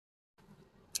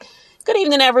Good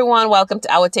evening, everyone. Welcome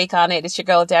to our Take on It. It's your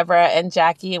girl, Deborah and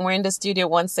Jackie, and we're in the studio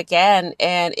once again.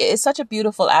 And it's such a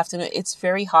beautiful afternoon. It's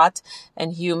very hot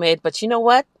and humid, but you know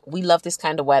what? We love this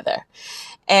kind of weather.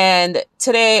 And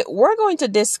today we're going to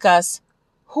discuss,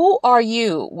 who are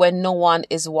you when no one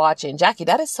is watching? Jackie,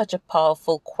 that is such a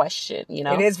powerful question, you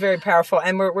know? It is very powerful.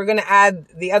 And we're going to add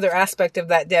the other aspect of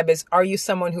that, Deb, is, are you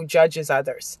someone who judges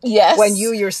others? Yes. When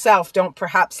you yourself don't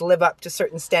perhaps live up to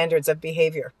certain standards of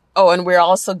behavior. Oh, and we're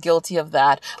also guilty of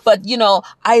that. But, you know,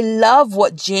 I love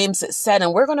what James said,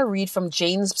 and we're going to read from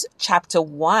James chapter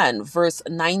 1, verse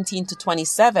 19 to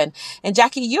 27. And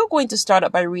Jackie, you're going to start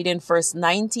up by reading verse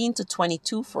 19 to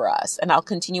 22 for us, and I'll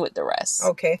continue with the rest.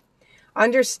 Okay.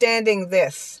 Understanding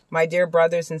this, my dear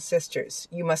brothers and sisters,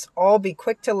 you must all be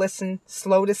quick to listen,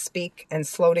 slow to speak, and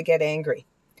slow to get angry.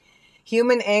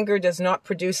 Human anger does not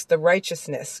produce the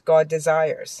righteousness God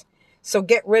desires. So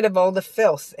get rid of all the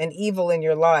filth and evil in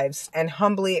your lives and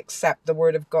humbly accept the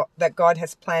word of God that God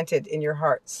has planted in your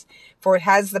hearts, for it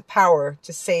has the power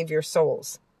to save your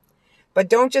souls. But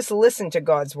don't just listen to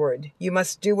God's word. You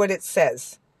must do what it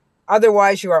says.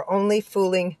 Otherwise, you are only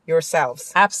fooling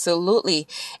yourselves. Absolutely.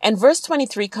 And verse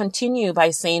 23 continue by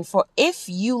saying, for if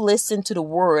you listen to the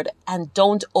word and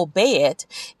don't obey it,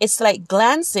 it's like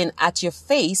glancing at your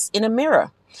face in a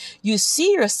mirror. You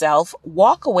see yourself,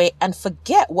 walk away, and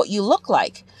forget what you look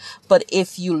like. But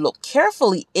if you look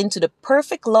carefully into the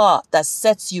perfect law that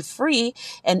sets you free,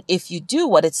 and if you do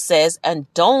what it says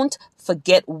and don't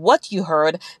forget what you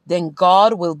heard, then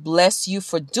God will bless you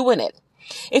for doing it.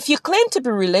 If you claim to be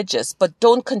religious but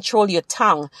don't control your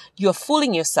tongue, you're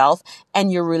fooling yourself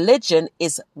and your religion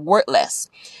is worthless.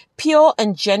 Pure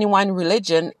and genuine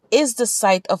religion is the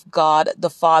sight of God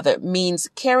the Father, means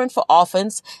caring for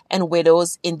orphans and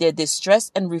widows in their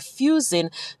distress and refusing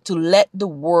to let the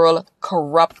world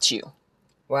corrupt you.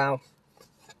 Wow.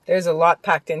 There's a lot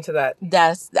packed into that.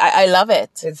 I love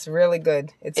it. It's really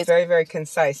good. It's very, very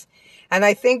concise. And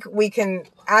I think we can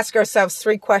ask ourselves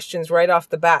 3 questions right off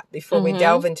the bat before we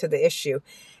delve into the issue.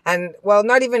 And, well,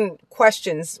 not even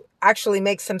questions, actually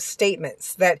make some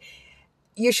statements that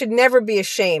you should never be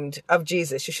ashamed of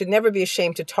Jesus. You should never be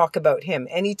ashamed to talk about him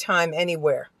anytime,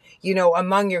 anywhere. You know,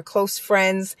 among your close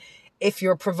friends, if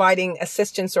you're providing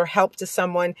assistance or help to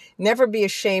someone, never be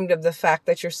ashamed of the fact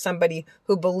that you're somebody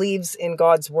who believes in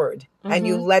God's word and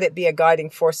you let it be a guiding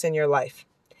force in your life.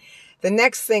 The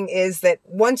next thing is that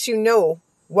once you know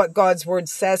what God's word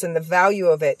says and the value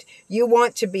of it, you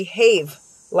want to behave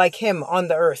like him on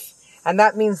the earth. And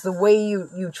that means the way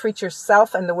you treat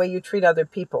yourself and the way you treat other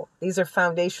people. These are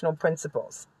foundational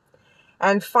principles.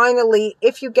 And finally,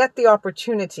 if you get the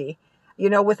opportunity, you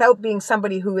know, without being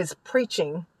somebody who is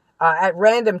preaching at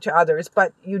random to others,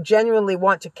 but you genuinely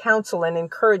want to counsel and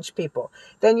encourage people,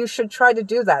 then you should try to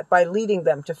do that by leading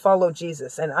them to follow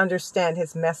Jesus and understand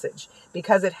his message,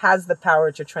 because it has the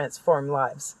power to transform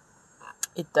lives.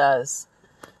 It does.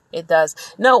 It does.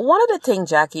 Now, one of the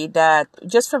things, Jackie, that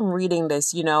just from reading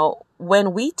this, you know,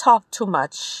 when we talk too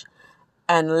much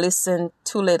and listen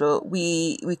too little,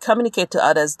 we communicate to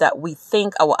others that we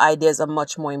think our ideas are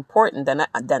much more important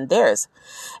than theirs.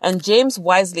 And James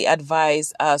wisely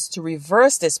advised us to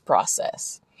reverse this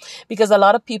process, because a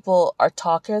lot of people are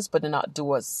talkers, but they're not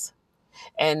doers.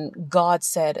 And God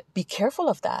said, be careful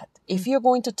of that. If you're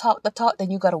going to talk the talk,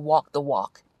 then you got to walk the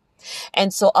walk.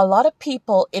 And so a lot of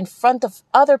people in front of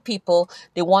other people,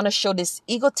 they want to show this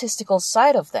egotistical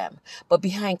side of them, but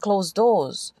behind closed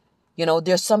doors, you know,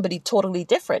 there's somebody totally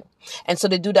different. And so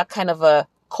they do that kind of a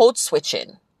code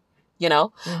switching, you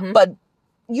know, but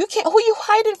you can't, who you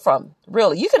hiding from?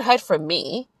 Really? You can hide from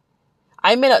me.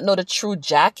 I may not know the true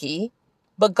Jackie,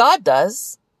 but God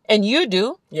does. And you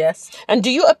do. Yes. And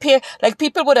do you appear like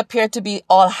people would appear to be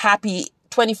all happy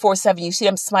 24/7? You see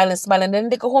them smiling, and then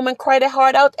they go home and cry their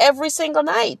heart out every single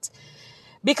night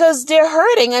because they're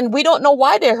hurting, and we don't know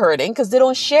why they're hurting because they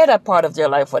don't share that part of their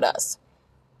life with us.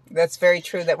 That's very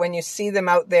true, that when you see them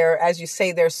out there, as you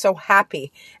say, they're so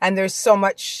happy and there's so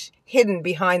much hidden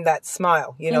behind that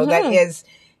smile, you know, that is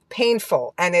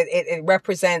painful, and it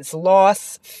represents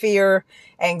loss, fear,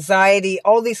 anxiety,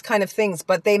 all these kind of things,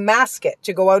 but they mask it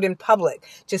to go out in public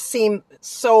to seem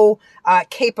so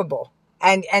capable.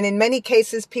 And in many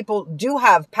cases, people do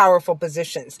have powerful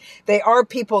positions. They are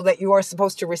people that you are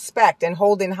supposed to respect and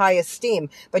hold in high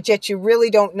esteem, but yet you really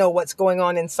don't know what's going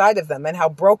on inside of them and how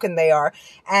broken they are.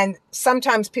 And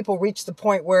sometimes people reach the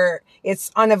point where it's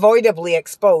unavoidably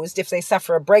exposed if they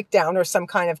suffer a breakdown or some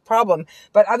kind of problem.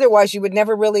 But otherwise, you would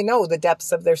never really know the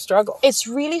depths of their struggle. It's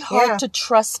really hard to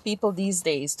trust people these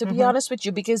days, to be honest with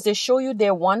you, because they show you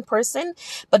they're one person,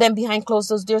 but then behind closed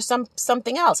doors, there's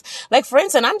something else. Like, for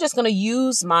instance, I'm just going to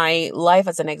use my life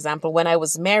as an example. When I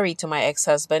was married to my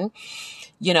ex-husband,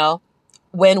 you know,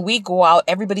 when we go out,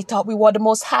 everybody thought we were the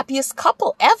most happiest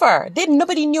couple ever.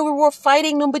 Nobody knew we were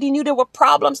fighting. Nobody knew there were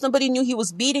problems. Nobody knew he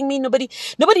was beating me. Nobody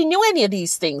knew any of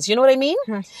these things. You know what I mean?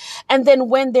 And then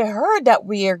when they heard that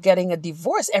we are getting a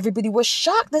divorce, everybody was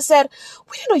shocked. They said,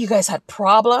 "We didn't know you guys had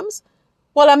problems."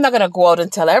 Well, I'm not going to go out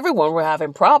and tell everyone we're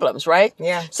having problems, right?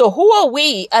 Yeah. So who are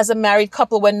we as a married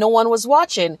couple when no one was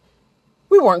watching?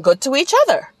 We weren't good to each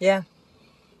other. Yeah.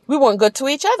 We weren't good to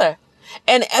each other.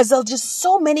 And as just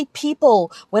so many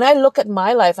people, when I look at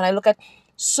my life and I look at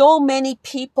so many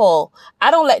people,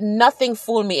 I don't let nothing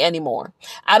fool me anymore.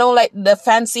 I don't like the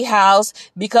fancy house,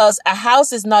 because a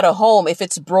house is not a home if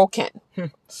it's broken.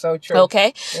 So true.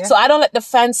 Okay. Yeah. So I don't let the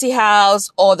fancy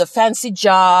house or the fancy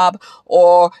job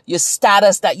or your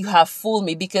status that you have fool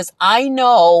me, because I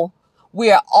know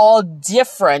we are all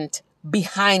different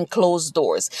behind closed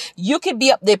doors. You could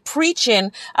be up there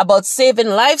preaching about saving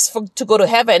lives to go to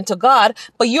heaven, to God,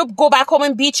 but you go back home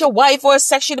and beat your wife or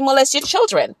sexually molest your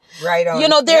children. Right on. You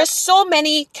know, there's so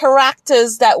many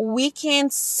characters that we can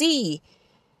see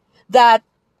that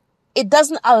it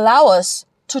doesn't allow us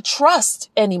to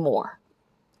trust anymore.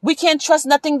 We can't trust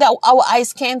nothing that our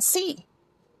eyes can't see.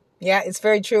 Yeah, it's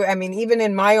very true. I mean, even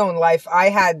in my own life, I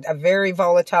had a very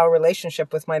volatile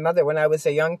relationship with my mother when I was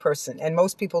a young person, and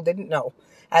most people didn't know.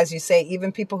 As you say,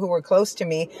 even people who were close to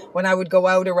me, when I would go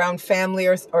out around family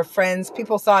or friends,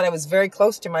 people thought I was very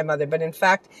close to my mother. But in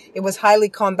fact, it was highly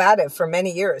combative for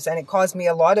many years, and it caused me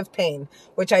a lot of pain,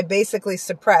 which I basically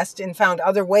suppressed and found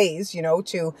other ways, you know,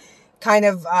 to kind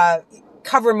of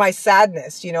cover my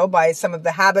sadness, you know, by some of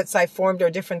the habits I formed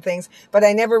or different things. But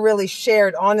I never really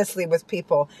shared honestly with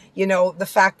people, you know, the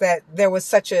fact that there was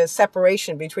such a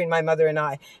separation between my mother and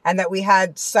I, and that we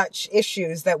had such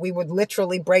issues that we would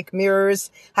literally break mirrors,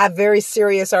 have very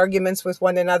serious arguments with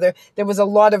one another. There was a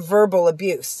lot of verbal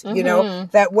abuse, you know,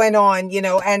 that went on, you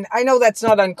know, and I know that's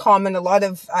not uncommon. A lot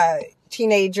of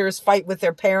teenagers fight with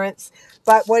their parents,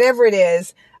 but whatever it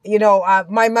is, you know,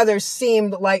 my mother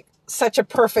seemed like such a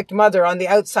perfect mother on the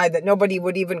outside that nobody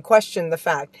would even question the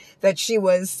fact that she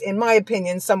was, in my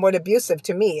opinion, somewhat abusive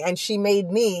to me. And she made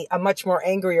me a much more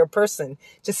angrier person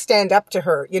to stand up to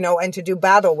her, you know, and to do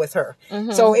battle with her.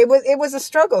 So it was a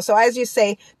struggle. So as you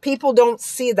say, people don't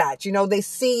see that, you know, they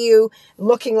see you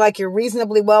looking like you're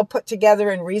reasonably well put together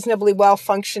and reasonably well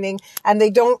functioning, and they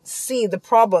don't see the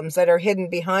problems that are hidden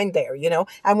behind there, you know.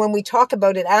 And when we talk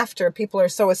about it after, people are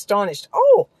so astonished.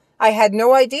 Oh, I had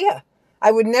no idea.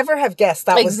 I would never have guessed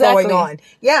that was going on.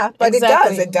 Yeah, but it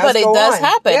does. It does. But it does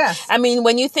happen. Yes. I mean,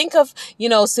 when you think of, you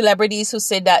know, celebrities who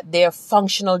say that they're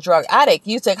functional drug addict,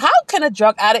 you think, how can a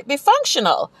drug addict be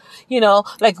functional? You know,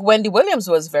 like Wendy Williams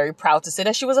was very proud to say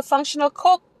that she was a functional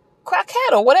coke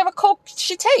crackhead or whatever coke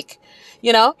she take,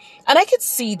 you know, and I could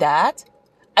see that.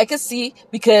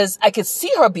 Because I could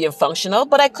see her being functional,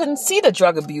 but I couldn't see the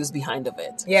drug abuse behind of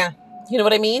it. Yeah. You know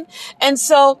what I mean? And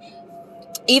so,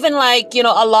 even like, you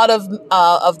know, a lot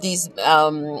of these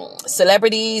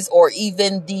celebrities or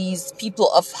even these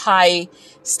people of high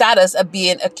status are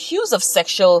being accused of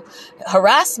sexual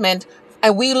harassment.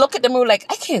 And we look at them and we're like,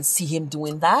 I can't see him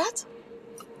doing that.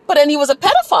 But then he was a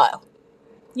pedophile.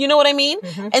 You know what I mean?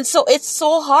 And so it's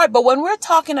so hard. But when we're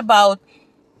talking about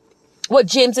what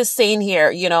James is saying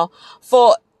here, you know,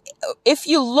 if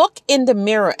you look in the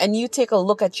mirror and you take a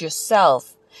look at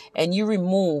yourself and you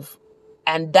remove,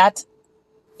 and that,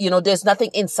 you know, there's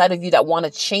nothing inside of you that want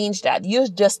to change that. You're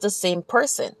just the same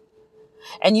person.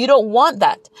 And you don't want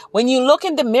that. When you look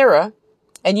in the mirror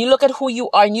and you look at who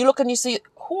you are and you look and you say,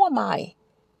 who am I?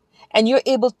 And you're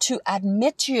able to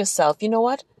admit to yourself, you know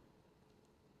what?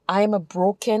 I am a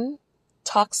broken,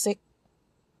 toxic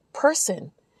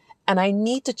person. And I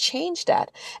need to change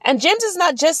that. And James is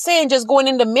not just saying, just going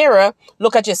in the mirror,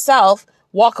 look at yourself,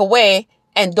 walk away,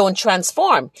 and don't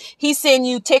transform. He's saying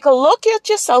you take a look at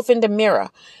yourself in the mirror.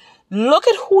 Look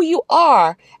at who you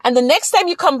are. And the next time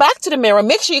you come back to the mirror,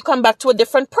 make sure you come back to a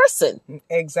different person.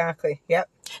 Exactly. Yep.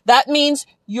 That means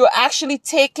you're actually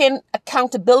taking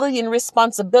accountability and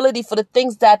responsibility for the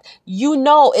things that you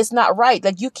know is not right.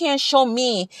 Like, you can't show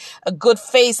me a good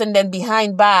face and then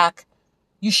behind back,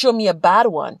 you show me a bad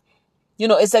one. You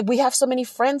know, it's like we have so many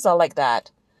friends are like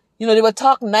that. You know, they will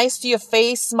talk nice to your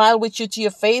face, smile with you to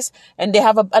your face, and they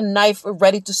have a knife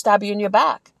ready to stab you in your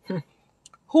back.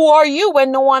 Who are you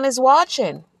when no one is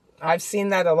watching? I've seen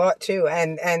that a lot too.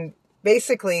 And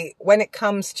basically, when it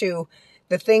comes to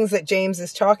the things that James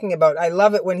is talking about, I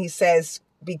love it when he says,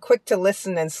 be quick to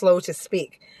listen and slow to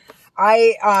speak.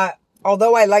 I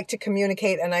although I like to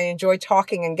communicate and I enjoy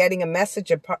talking and getting a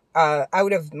message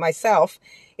out of myself,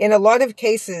 in a lot of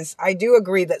cases, I do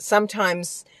agree that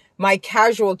sometimes my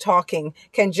casual talking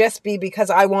can just be because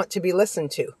I want to be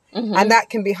listened to. Mm-hmm. And that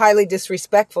can be highly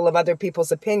disrespectful of other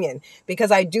people's opinion,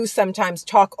 because I do sometimes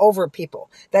talk over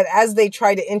people, that as they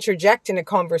try to interject in a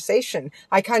conversation,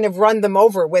 I kind of run them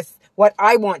over with what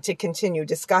I want to continue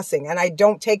discussing. And I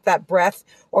don't take that breath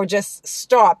or just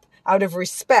stop out of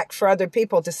respect for other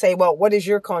people to say, well, what is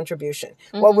your contribution?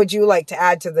 Mm-hmm. What would you like to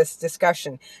add to this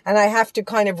discussion? And I have to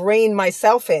kind of rein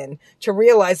myself in to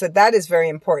realize that that is very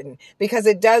important, because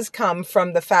it does come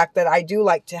from the fact that I do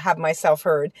like to have myself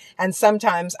heard. And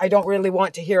sometimes I don't really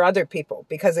want to hear other people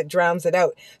because it drowns it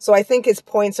out. So I think his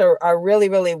points are really,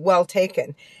 really well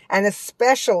taken. And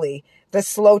especially the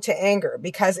slow to anger,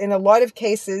 because in a lot of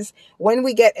cases, when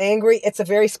we get angry, it's a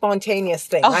very spontaneous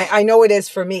thing. Oh. I know it is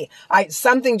for me.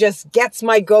 Something just gets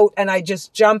my goat and I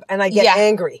just jump and I get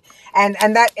angry. And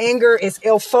that anger is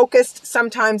ill-focused.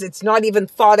 Sometimes it's not even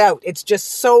thought out. It's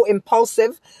just so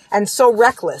impulsive and so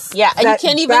reckless. Yeah, and you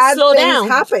can't even slow down.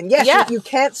 Happen. Yes, you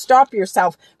can't stop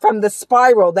yourself from the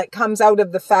spiral that comes out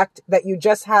of the fact that you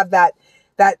just have that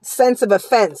sense of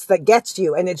offense that gets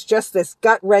you. And it's just this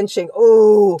gut-wrenching,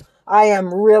 ooh, I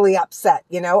am really upset,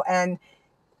 and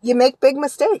you make big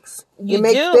mistakes. You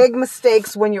make big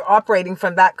mistakes when you're operating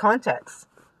from that context.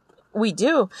 We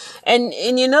do. And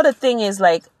the thing is,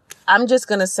 like, I'm just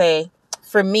going to say,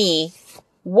 for me,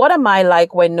 what am I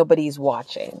like when nobody's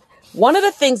watching? One of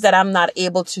the things that I'm not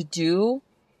able to do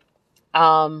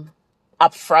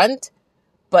up front,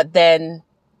 but then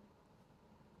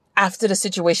after the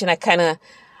situation,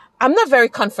 I'm not very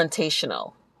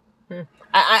confrontational.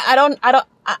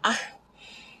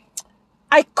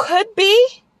 I could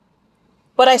be,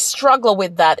 but I struggle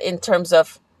with that in terms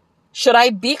of, should I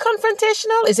be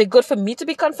confrontational? Is it good for me to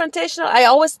be confrontational? I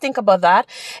always think about that.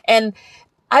 And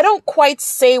I don't quite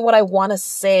say what I want to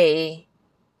say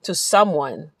to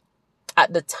someone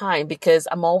at the time, because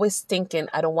I'm always thinking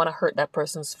I don't want to hurt that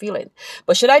person's feeling.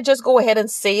 But should I just go ahead and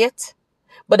say it?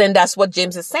 But then that's what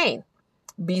James is saying.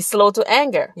 Be slow to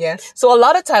anger. Yes. So a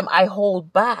lot of time I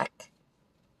hold back.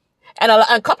 And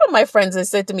a couple of my friends have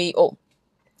said to me, oh,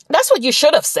 that's what you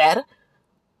should have said.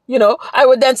 I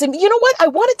would then say, you know what? I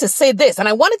wanted to say this and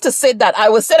I wanted to say that. I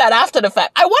would say that after the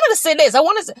fact. I wanted to say this.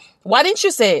 Why didn't you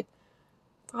say it?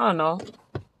 I don't know.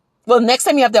 Well, next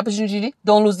time you have the opportunity,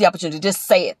 don't lose the opportunity. Just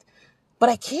say it. But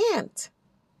I can't.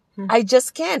 I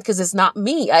just can't, because it's not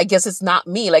me. I guess it's not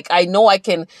me. Like, I know I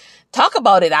can talk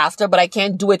about it after, but I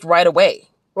can't do it right away.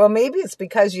 Well, maybe it's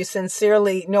because you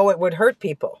sincerely know it would hurt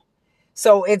people.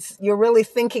 So you're really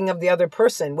thinking of the other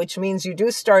person, which means you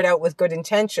do start out with good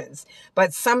intentions.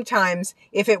 But sometimes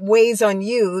if it weighs on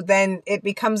you, then it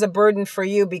becomes a burden for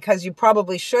you, because you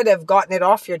probably should have gotten it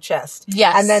off your chest.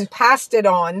 Yes. And then passed it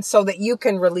on so that you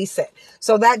can release it.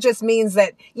 So that just means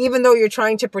that even though you're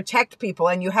trying to protect people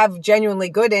and you have genuinely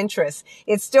good interests,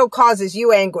 it still causes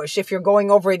you anguish if you're going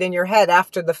over it in your head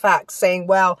after the fact, saying,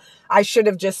 well, I should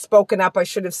have just spoken up. I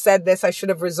should have said this. I should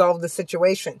have resolved the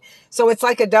situation. So it's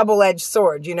like a double-edged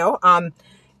sword,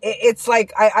 It's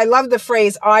like, I love the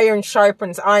phrase iron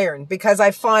sharpens iron, because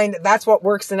I find that's what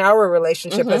works in our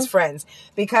relationship as friends.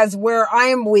 Because where I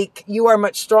am weak, you are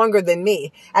much stronger than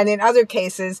me. And in other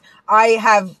cases,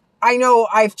 I know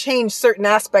I've changed certain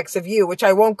aspects of you, which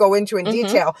I won't go into in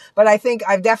detail, but I think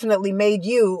I've definitely made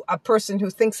you a person who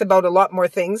thinks about a lot more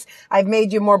things. I've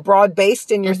made you more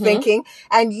broad-based in your thinking,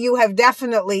 and you have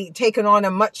definitely taken on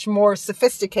a much more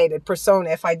sophisticated persona,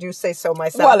 if I do say so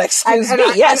myself. Well, excuse me.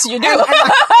 Yes, you do.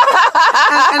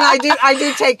 And I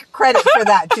do take credit for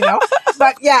that,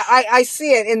 But yeah, I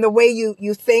see it in the way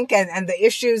you think and the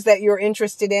issues that you're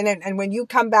interested in. And when you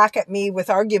come back at me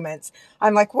with arguments,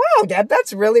 I'm like, wow, Deb,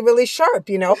 that's really, really sharp.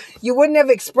 You wouldn't have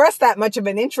expressed that much of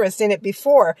an interest in it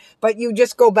before, but you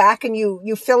just go back and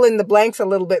you fill in the blanks a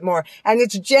little bit more. And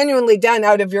it's genuinely done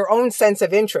out of your own sense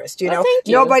of interest. Well, thank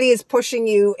you. Nobody is pushing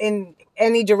you in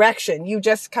any direction. You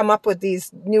just come up with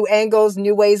these new angles,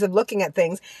 new ways of looking at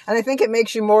things. And I think it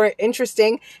makes you more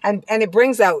interesting, and it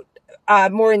brings out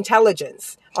more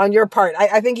intelligence on your part.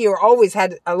 I think you always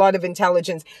had a lot of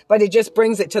intelligence, but it just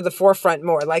brings it to the forefront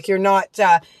more. Like, you're not,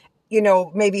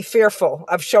 maybe fearful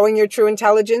of showing your true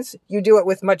intelligence. You do it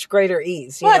with much greater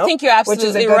ease. I think you're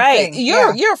absolutely right.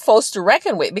 You're a force to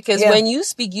reckon with, because when you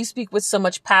speak with so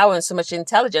much power and so much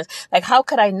intelligence. Like, how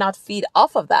could I not feed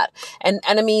off of that? And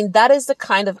I mean, that is the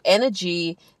kind of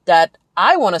energy that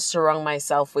I want to surround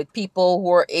myself with, people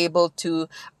who are able to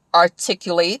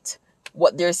articulate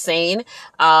what they're saying.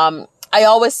 I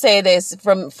always say this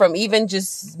from even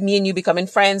just me and you becoming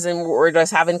friends and we're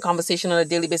just having conversation on a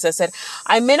daily basis. I said,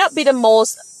 I may not be the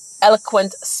most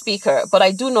eloquent speaker, but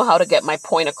I do know how to get my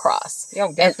point across. Yeah,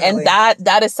 definitely. And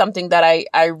that is something that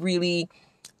I really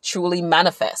truly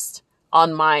manifest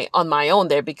on my own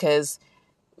there, because,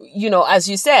 you know, as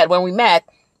you said, when we met,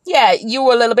 yeah, you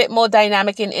were a little bit more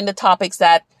dynamic in the topics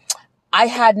that I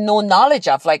had no knowledge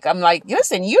of. Like, I'm like,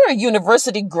 listen, you're a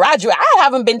university graduate. I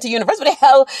haven't been to university. What the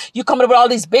hell you coming up with all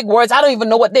these big words? I don't even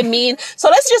know what they mean. So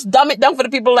let's just dumb it down for the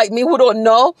people like me who don't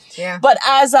know. Yeah. But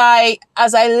as I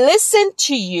listen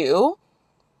to you,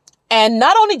 and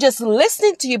not only just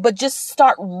listening to you, but just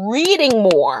start reading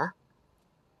more,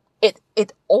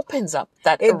 it opens up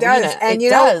that It arena. does. And it you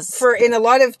does. know, in a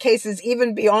lot of cases,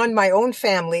 even beyond my own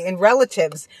family and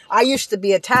relatives, I used to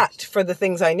be attacked for the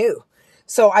things I knew.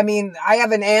 So, I mean, I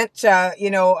have an aunt,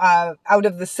 out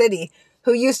of the city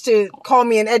who used to call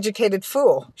me an educated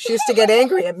fool. She used to get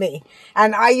angry at me.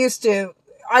 And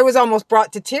I was almost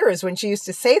brought to tears when she used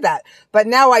to say that. But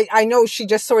now I know she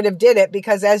just sort of did it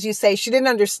because, as you say, she didn't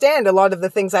understand a lot of the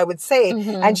things I would say.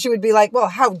 Mm-hmm. And she would be like, well,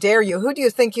 how dare you? Who do you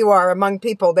think you are among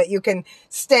people that you can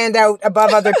stand out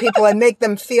above other people and make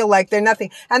them feel like they're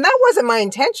nothing? And that wasn't my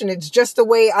intention. It's just the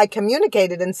way I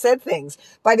communicated and said things.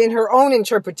 But in her own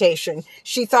interpretation,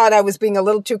 she thought I was being a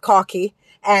little too cocky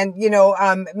and,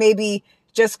 maybe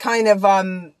just kind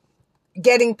of,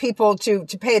 getting people to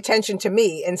pay attention to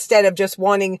me instead of just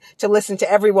wanting to listen to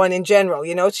everyone in general,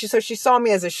 so she saw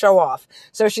me as a show off.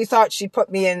 So she thought she put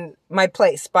me in my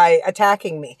place by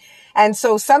attacking me. And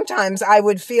so sometimes I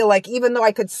would feel like even though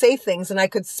I could say things and I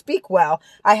could speak well,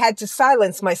 I had to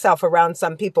silence myself around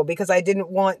some people because I didn't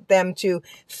want them to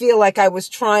feel like I was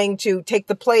trying to take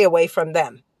the play away from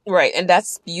them. Right. And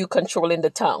that's you controlling the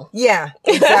tongue. Yeah,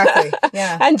 exactly.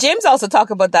 Yeah. And James also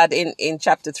talked about that in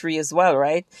chapter 3 as well,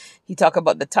 right? He talked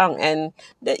about the tongue. And,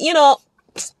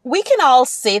 we can all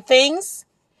say things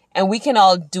and we can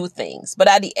all do things. But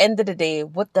at the end of the day,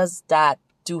 what does that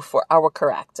do for our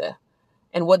character?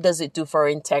 And what does it do for our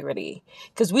integrity?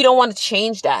 Because we don't want to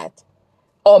change that.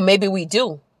 Or maybe we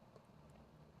do.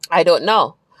 I don't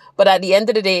know. But at the end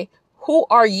of the day, who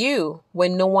are you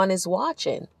when no one is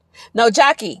watching? Now,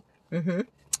 Jackie,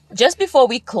 just before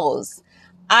we close,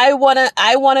 I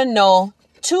wanna know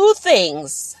 2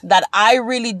 things that I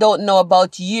really don't know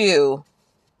about you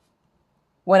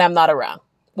when I'm not around.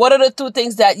 What are the 2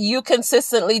 things that you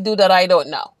consistently do that I don't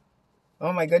know?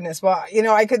 Oh my goodness. Well,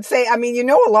 I could say, a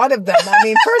lot of them.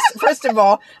 First of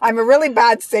all, I'm a really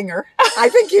bad singer. I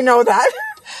think you know that.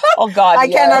 Oh God, I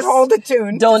cannot hold a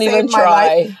tune. Don't even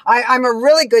try. I'm a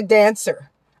really good dancer.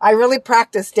 I really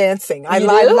practice dancing. I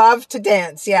love to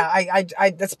dance. Yeah, I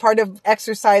that's part of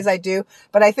exercise I do,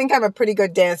 but I think I'm a pretty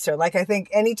good dancer. Like, I think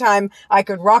anytime I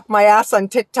could rock my ass on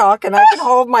TikTok and I could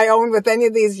hold my own with any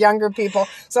of these younger people.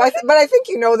 So but I think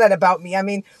you know that about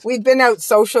me. We've been out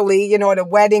socially, at a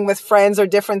wedding with friends or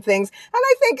different things. And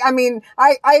I think,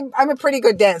 I'm a pretty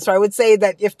good dancer. I would say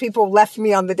that if people left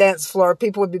me on the dance floor,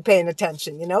 people would be paying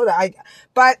attention,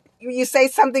 but you say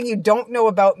something you don't know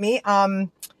about me.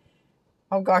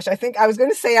 Oh gosh, I think I was going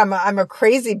to say I'm a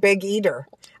crazy big eater.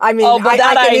 I can eat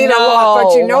a lot,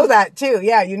 but you know that too.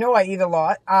 Yeah, I eat a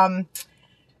lot.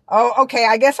 Okay.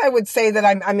 I guess I would say that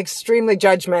I'm extremely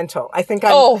judgmental. I think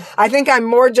I'm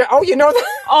more. You know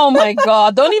that? Oh my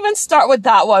God! Don't even start with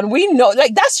that one. We know,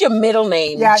 like, that's your middle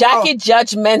name, yeah, Jackie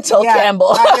Judgmental Campbell.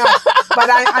 I know, but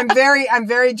I'm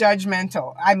very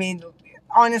judgmental.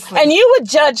 Honestly. And you would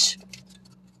judge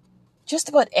just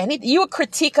about anything. You would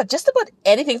critique just about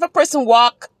anything. If a person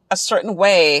walk a certain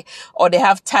way, or they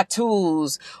have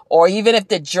tattoos, or even if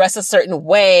they dress a certain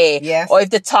way, yes, or if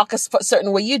they talk a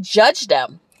certain way, you judge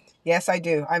them. Yes, I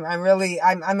do. I'm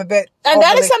a bit. And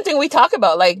that is something we talk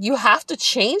about. Like, you have to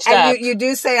change that. And you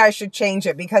do say I should change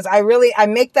it, because I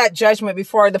make that judgment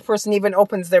before the person even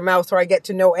opens their mouth or I get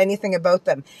to know anything about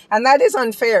them. And that is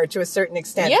unfair to a certain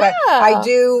extent. Yeah. But I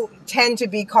do tend to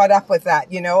be caught up with that,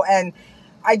 and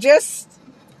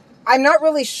I'm not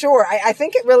really sure. I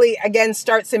think it really, again,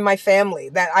 starts in my family,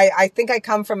 that I think I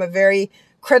come from a very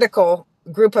critical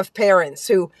group of parents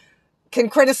who can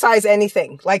criticize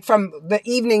anything, like from the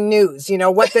evening news,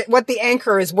 what the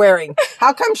anchor is wearing.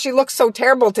 How come she looks so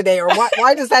terrible today? Or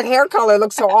why does that hair color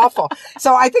look so awful?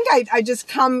 So I think I just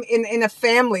come in a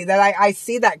family that I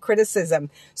see that criticism.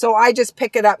 So I just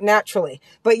pick it up naturally.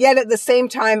 But yet at the same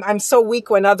time, I'm so weak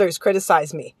when others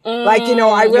criticize me. I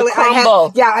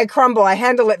crumble. I crumble. I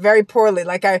handle it very poorly.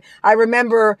 Like I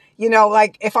remember,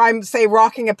 like if I'm, say,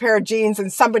 rocking a pair of jeans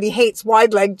and somebody hates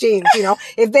wide leg jeans,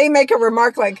 if they make a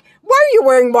remark like, why are you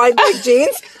wearing wide leg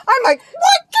jeans? I'm like,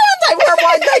 what can't I wear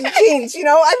wide leg jeans. You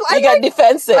know, you get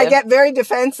defensive. I get very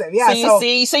defensive. Yeah. So you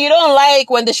see, so you don't like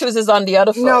when the shoes is on the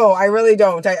other foot. No, I really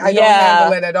don't. I don't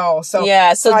handle it at all. So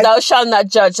so thou shalt not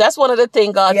judge. That's one of the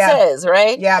things God says,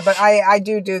 right? Yeah, but I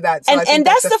do that. So and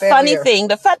that's the funny thing.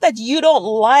 The fact that you don't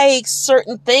like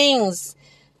certain things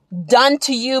done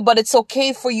to you, but it's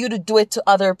okay for you to do it to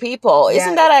other people.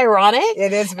 Isn't that ironic?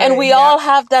 It is. And we all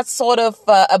have that sort of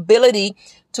ability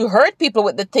to hurt people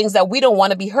with the things that we don't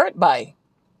want to be hurt by.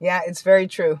 Yeah, it's very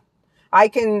true. I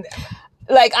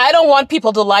don't want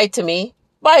people to lie to me,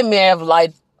 but I may have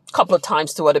lied a couple of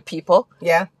times to other people.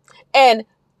 Yeah. And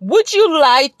would you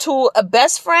lie to a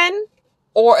best friend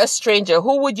or a stranger?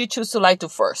 Who would you choose to lie to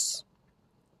first?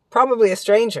 Probably a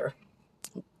stranger.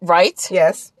 Right?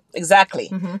 Yes. Exactly.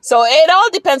 Mm-hmm. So it all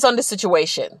depends on the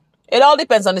situation. It all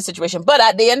depends on the situation. But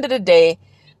at the end of the day,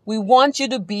 we want you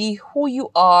to be who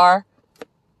you are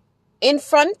in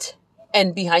front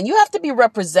and behind. You have to be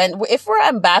if we're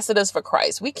ambassadors for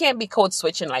Christ, we can't be code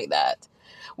switching like that.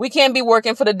 We can't be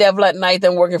working for the devil at night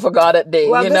and working for God at day.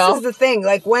 Well, this is the thing.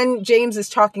 Like when James is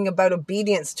talking about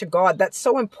obedience to God, that's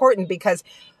so important because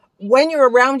when you're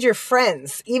around your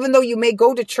friends, even though you may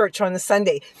go to church on a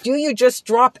Sunday, do you just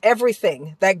drop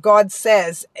everything that God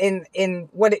says in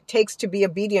what it takes to be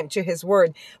obedient to his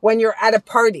word when you're at a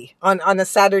party on a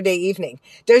Saturday evening?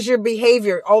 Does your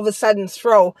behavior all of a sudden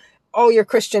throw all your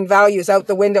Christian values out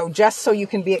the window just so you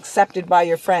can be accepted by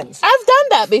your friends? I've done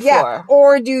that before. Yeah.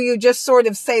 Or do you just sort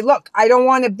of say, look, I don't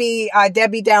want to be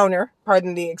Debbie Downer,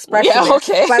 pardon the expression. Yeah,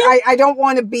 okay. But I don't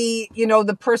want to be,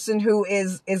 the person who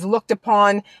is looked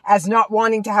upon as not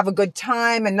wanting to have a good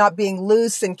time and not being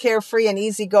loose and carefree and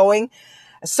easygoing.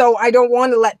 So I don't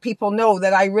want to let people know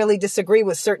that I really disagree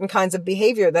with certain kinds of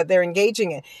behavior that they're engaging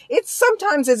in. It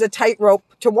sometimes is a tightrope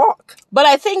to walk. But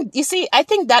I think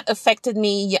that affected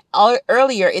me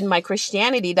earlier in my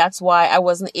Christianity. That's why I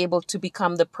wasn't able to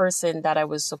become the person that I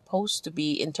was supposed to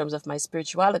be in terms of my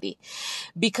spirituality.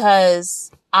 Because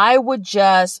I would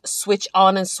just switch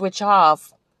on and switch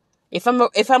off. If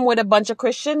I'm with a bunch of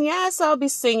Christians, yes, I'll be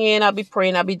singing, I'll be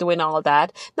praying, I'll be doing all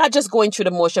that. Not just going through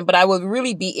the motion, but I will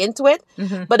really be into it.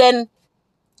 Mm-hmm. But then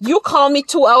you call me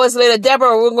 2 hours later,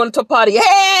 Deborah, we're going to a party.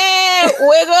 Hey,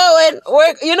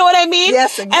 you know what I mean?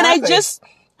 Yes, exactly.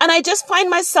 And I just find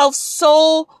myself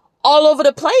so all over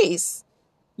the place,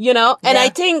 And I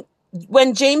think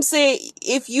when James say,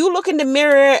 if you look in the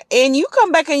mirror and you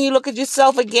come back and you look at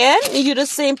yourself again, and you're the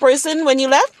same person when you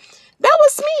left, that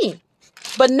was me.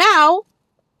 But now,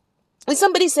 when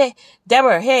somebody say,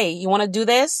 Deborah, hey, you want to do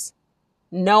this?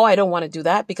 No, I don't want to do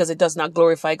that because it does not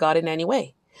glorify God in any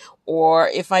way. Or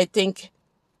if I think,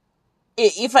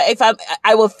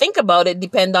 I will think about it,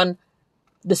 depend on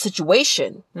the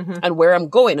situation and where I'm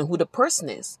going and who the person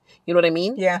is. You know what I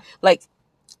mean? Yeah. Like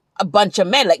a bunch of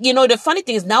men. Like, the funny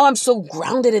thing is now I'm so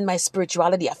grounded in my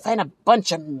spirituality. I find a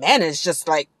bunch of men is just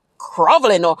like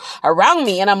groveling or around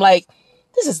me. And I'm like,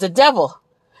 this is the devil.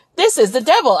 This is the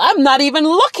devil. I'm not even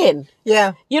looking.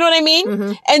 Yeah. You know what I mean?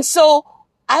 Mm-hmm. And so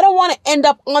I don't want to end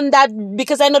up on that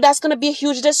because I know that's going to be a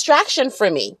huge distraction for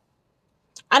me.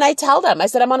 And I tell them, I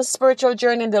said, I'm on a spiritual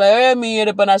journey. And they're like, hey, me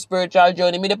up on a spiritual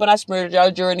journey. Me up on a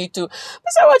spiritual journey too. I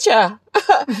said, watch ya.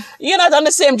 You're not on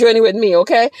the same journey with me,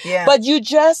 okay? Yeah. But you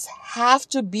just have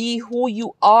to be who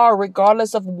you are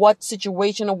regardless of what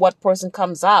situation or what person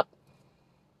comes up.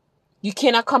 You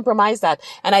cannot compromise that.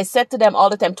 And I said to them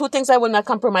all the time, 2 things I will not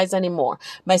compromise anymore.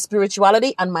 My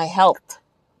spirituality and my health.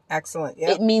 Excellent. Yeah.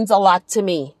 It means a lot to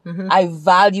me. Mm-hmm. I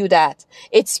value that.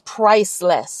 It's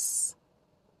priceless.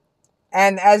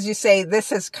 And as you say,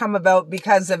 this has come about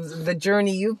because of the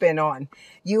journey you've been on.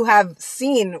 You have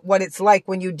seen what it's like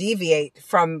when you deviate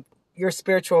from your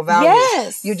spiritual values.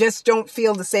 Yes. You just don't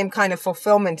feel the same kind of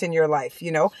fulfillment in your life,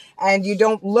 and you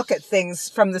don't look at things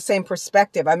from the same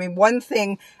perspective. I mean, one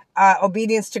thing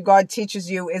obedience to God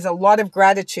teaches you is a lot of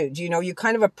gratitude. You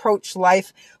kind of approach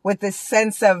life with this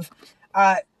sense of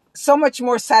so much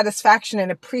more satisfaction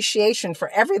and appreciation for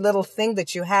every little thing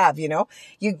that you have.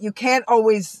 You can't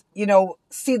always,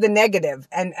 see the negative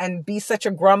and be such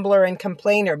a grumbler and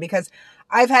complainer, because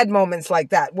I've had moments like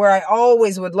that where I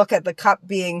always would look at the cup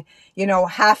being,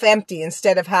 half empty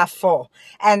instead of half full.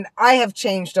 And I have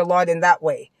changed a lot in that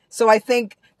way. So I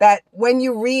think that when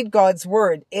you read God's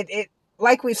word, it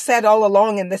like we've said all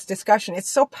along in this discussion, it's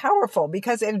so powerful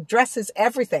because it addresses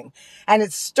everything. And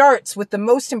it starts with the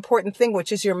most important thing,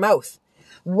 which is your mouth.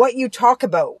 What you talk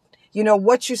about you know,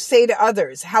 what you say to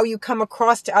others, how you come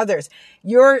across to others.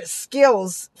 Your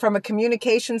skills from a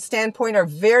communication standpoint are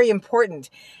very important.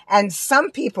 And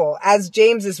some people, as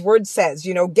James's word says,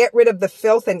 you know, get rid of the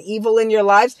filth and evil in your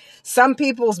lives. Some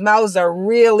people's mouths are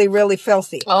really, really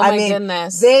filthy. Oh my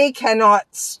goodness. They cannot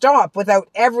stop without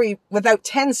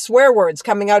 10 swear words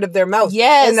coming out of their mouth.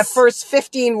 Yes. In the first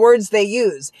 15 words they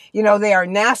use. You know, they are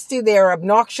nasty, they are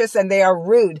obnoxious, and they are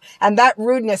rude. And that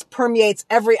rudeness permeates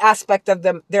every aspect of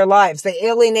their lives. They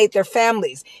alienate their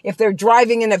families. If they're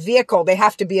driving in a vehicle, they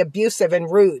have to be abusive and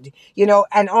rude, you know,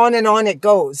 and on it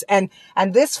goes. And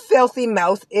this filthy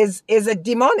mouth is a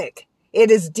demonic.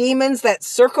 It is demons that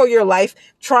circle your life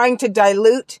trying to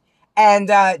dilute and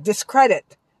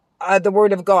discredit the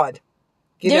word of God.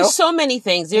 There's so many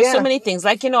things. There's so many things.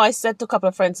 Like, you know, I said to a couple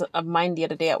of friends of mine the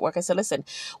other day at work, I said, listen,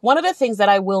 one of the things that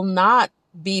I will not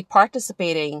be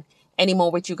participating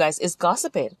anymore with you guys is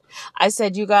gossiping. I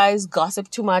said, you guys gossip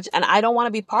too much and I don't want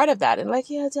to be part of that. And like,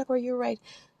 yeah, Deborah, you're right.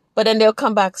 But then they'll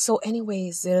come back. So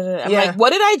anyways, I'm like,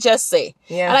 what did I just say?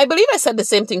 Yeah. And I believe I said the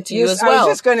same thing to you as well. I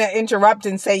was just going to interrupt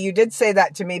and say you did say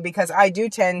that to me because I do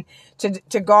tend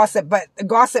to gossip, but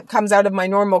gossip comes out of my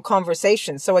normal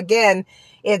conversation. So again,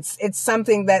 it's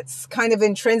something that's kind of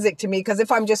intrinsic to me because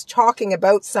if I'm just talking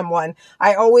about someone,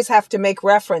 I always have to make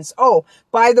reference. Oh,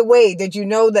 by the way, did you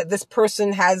know that this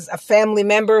person has a family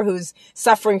member who's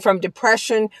suffering from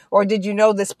depression? Or did you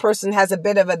know this person has a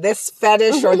bit of a this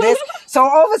fetish or this? So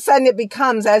all of a sudden it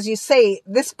becomes, as you say,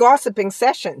 this gossiping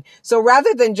session. So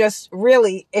rather than just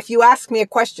really, if you ask me a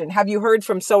question, have you heard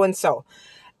from so-and-so?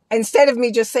 Instead of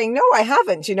me just saying, no, I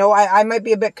haven't, you know, I might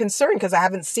be a bit concerned because I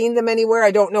haven't seen them anywhere.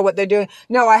 I don't know what they're doing.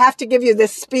 No, I have to give you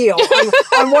this spiel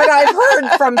on what I've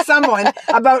heard from someone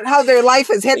about how their life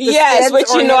has hit the skids which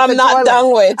you know I'm not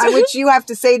done with. And which you have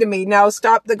to say to me, now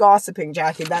stop the gossiping,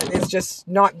 Jackie. That is just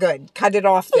not good. Cut it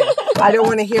off there. I don't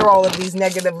want to hear all of these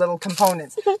negative little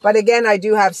components. But again, I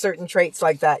do have certain traits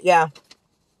like that. Yeah.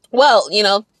 Well, you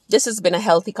know, this has been a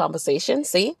healthy conversation.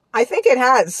 See? I think it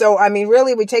has. So, I mean,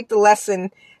 really, we take the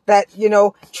lesson that, you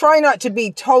know, try not to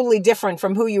be totally different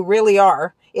from who you really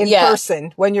are in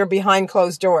person when you're behind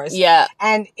closed doors. Yeah.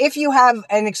 And if you have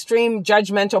an extreme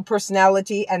judgmental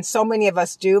personality, and so many of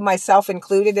us do, myself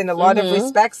included in a lot of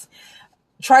respects,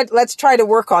 let's try to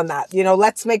work on that. You know,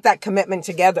 let's make that commitment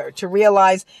together to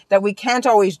realize that we can't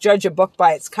always judge a book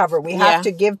by its cover. We have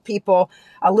to give people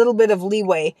a little bit of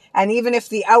leeway. And even if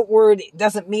the outward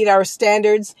doesn't meet our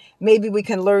standards, maybe we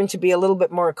can learn to be a little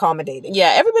bit more accommodating.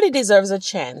 Yeah, everybody deserves a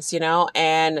chance, you know,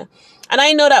 and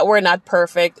I know that we're not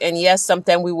perfect. And yes,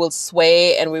 sometimes we will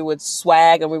sway and we would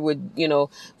swag and we would, you know,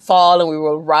 fall and we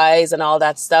will rise and all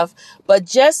that stuff. But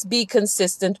just be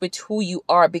consistent with who you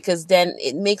are, because then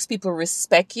it makes people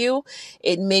respect you.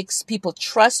 It makes people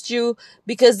trust you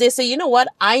because they say, you know what?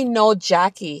 I know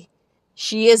Jackie.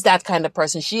 She is that kind of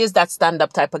person. She is that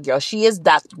stand-up type of girl. She is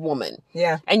that woman.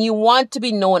 Yeah. And you want to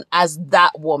be known as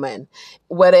that woman,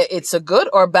 whether it's a good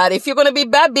or bad. If you're going to be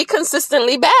bad, be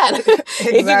consistently bad.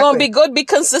 Exactly. If you're going to be good, be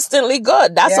consistently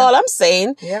good. That's all I'm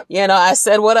saying. Yep. You know, I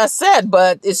said what I said,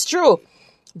 but it's true.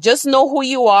 Just know who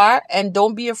you are and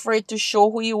don't be afraid to show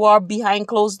who you are behind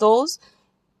closed doors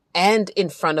and in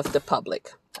front of the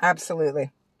public.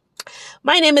 Absolutely.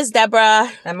 My name is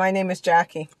Deborah. And my name is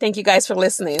Jackie. Thank you guys for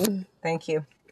listening. Thank you.